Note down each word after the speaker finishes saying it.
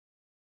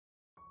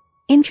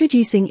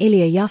Introducing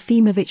Ilya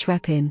Yafimovich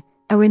Repin,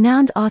 a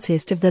renowned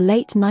artist of the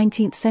late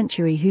 19th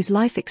century whose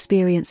life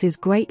experiences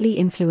greatly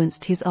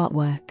influenced his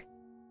artwork.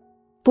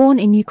 Born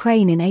in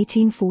Ukraine in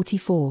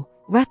 1844,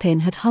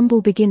 Repin had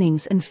humble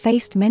beginnings and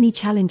faced many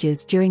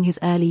challenges during his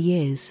early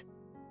years.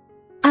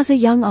 As a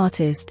young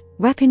artist,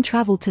 Repin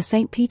traveled to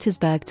St.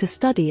 Petersburg to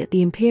study at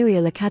the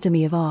Imperial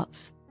Academy of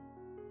Arts.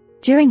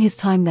 During his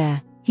time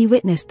there, he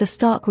witnessed the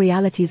stark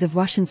realities of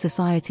Russian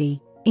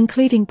society,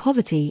 including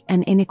poverty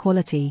and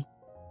inequality.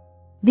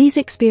 These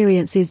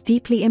experiences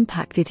deeply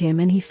impacted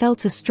him and he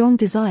felt a strong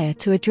desire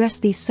to address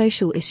these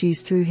social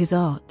issues through his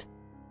art.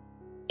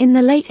 In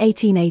the late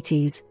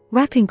 1880s,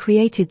 Repin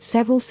created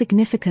several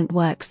significant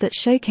works that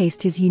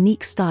showcased his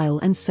unique style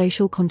and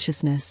social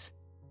consciousness.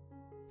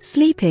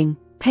 Sleeping,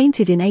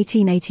 painted in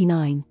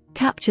 1889,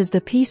 captures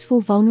the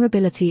peaceful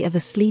vulnerability of a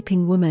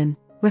sleeping woman,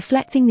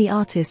 reflecting the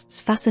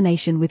artist's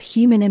fascination with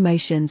human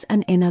emotions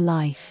and inner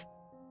life.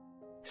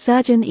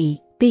 Surgeon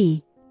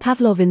E.B.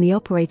 Pavlov in the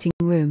Operating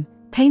Room,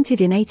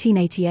 painted in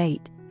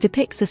 1888,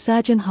 depicts a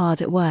surgeon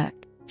hard at work,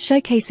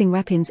 showcasing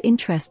Repin's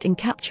interest in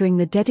capturing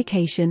the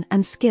dedication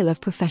and skill of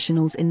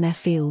professionals in their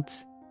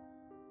fields.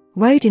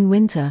 Road in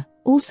Winter,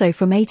 also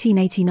from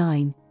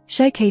 1889,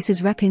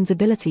 showcases Repin's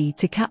ability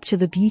to capture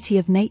the beauty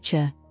of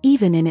nature,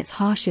 even in its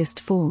harshest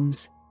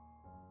forms.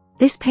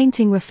 This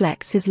painting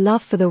reflects his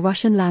love for the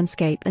Russian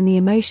landscape and the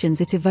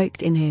emotions it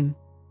evoked in him.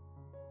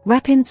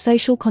 Repin's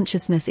social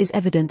consciousness is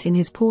evident in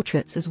his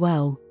portraits as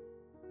well.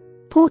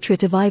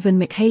 Portrait of Ivan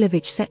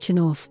Mikhaylovich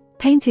Sechenov,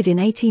 painted in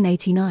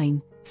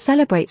 1889,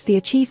 celebrates the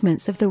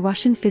achievements of the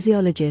Russian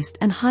physiologist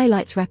and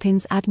highlights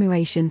Repin's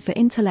admiration for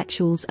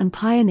intellectuals and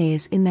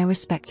pioneers in their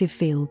respective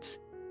fields.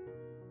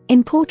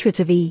 In Portrait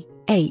of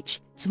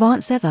E.H.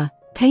 Zvantseva,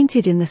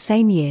 painted in the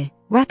same year,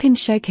 Repin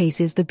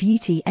showcases the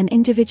beauty and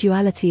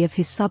individuality of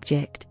his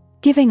subject,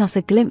 giving us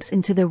a glimpse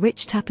into the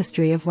rich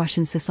tapestry of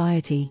Russian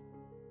society.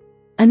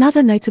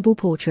 Another notable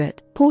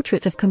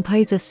portrait of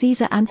composer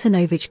Cesar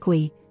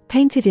Antonovich,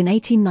 painted in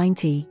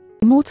 1890,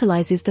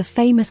 immortalizes the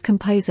famous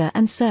composer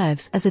and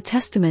serves as a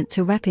testament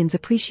to Repin's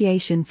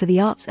appreciation for the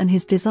arts and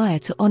his desire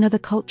to honor the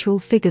cultural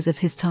figures of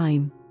his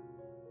time.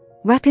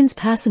 Repin's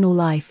personal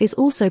life is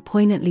also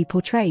poignantly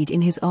portrayed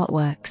in his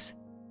artworks.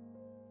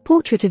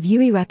 Portrait of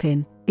Yury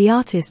Repin, the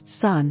artist's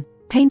son,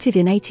 painted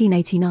in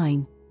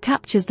 1889,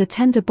 captures the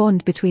tender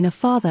bond between a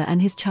father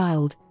and his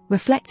child,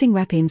 reflecting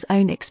Repin's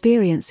own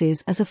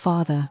experiences as a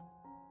father.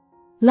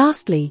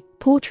 Lastly,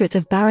 Portrait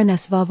of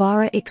Baroness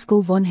Varvara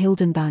Ikskul von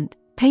Hildenbandt,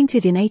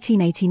 painted in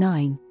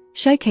 1889,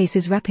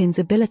 showcases Repin's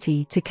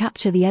ability to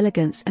capture the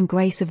elegance and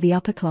grace of the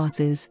upper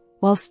classes,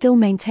 while still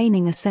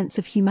maintaining a sense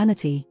of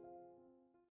humanity.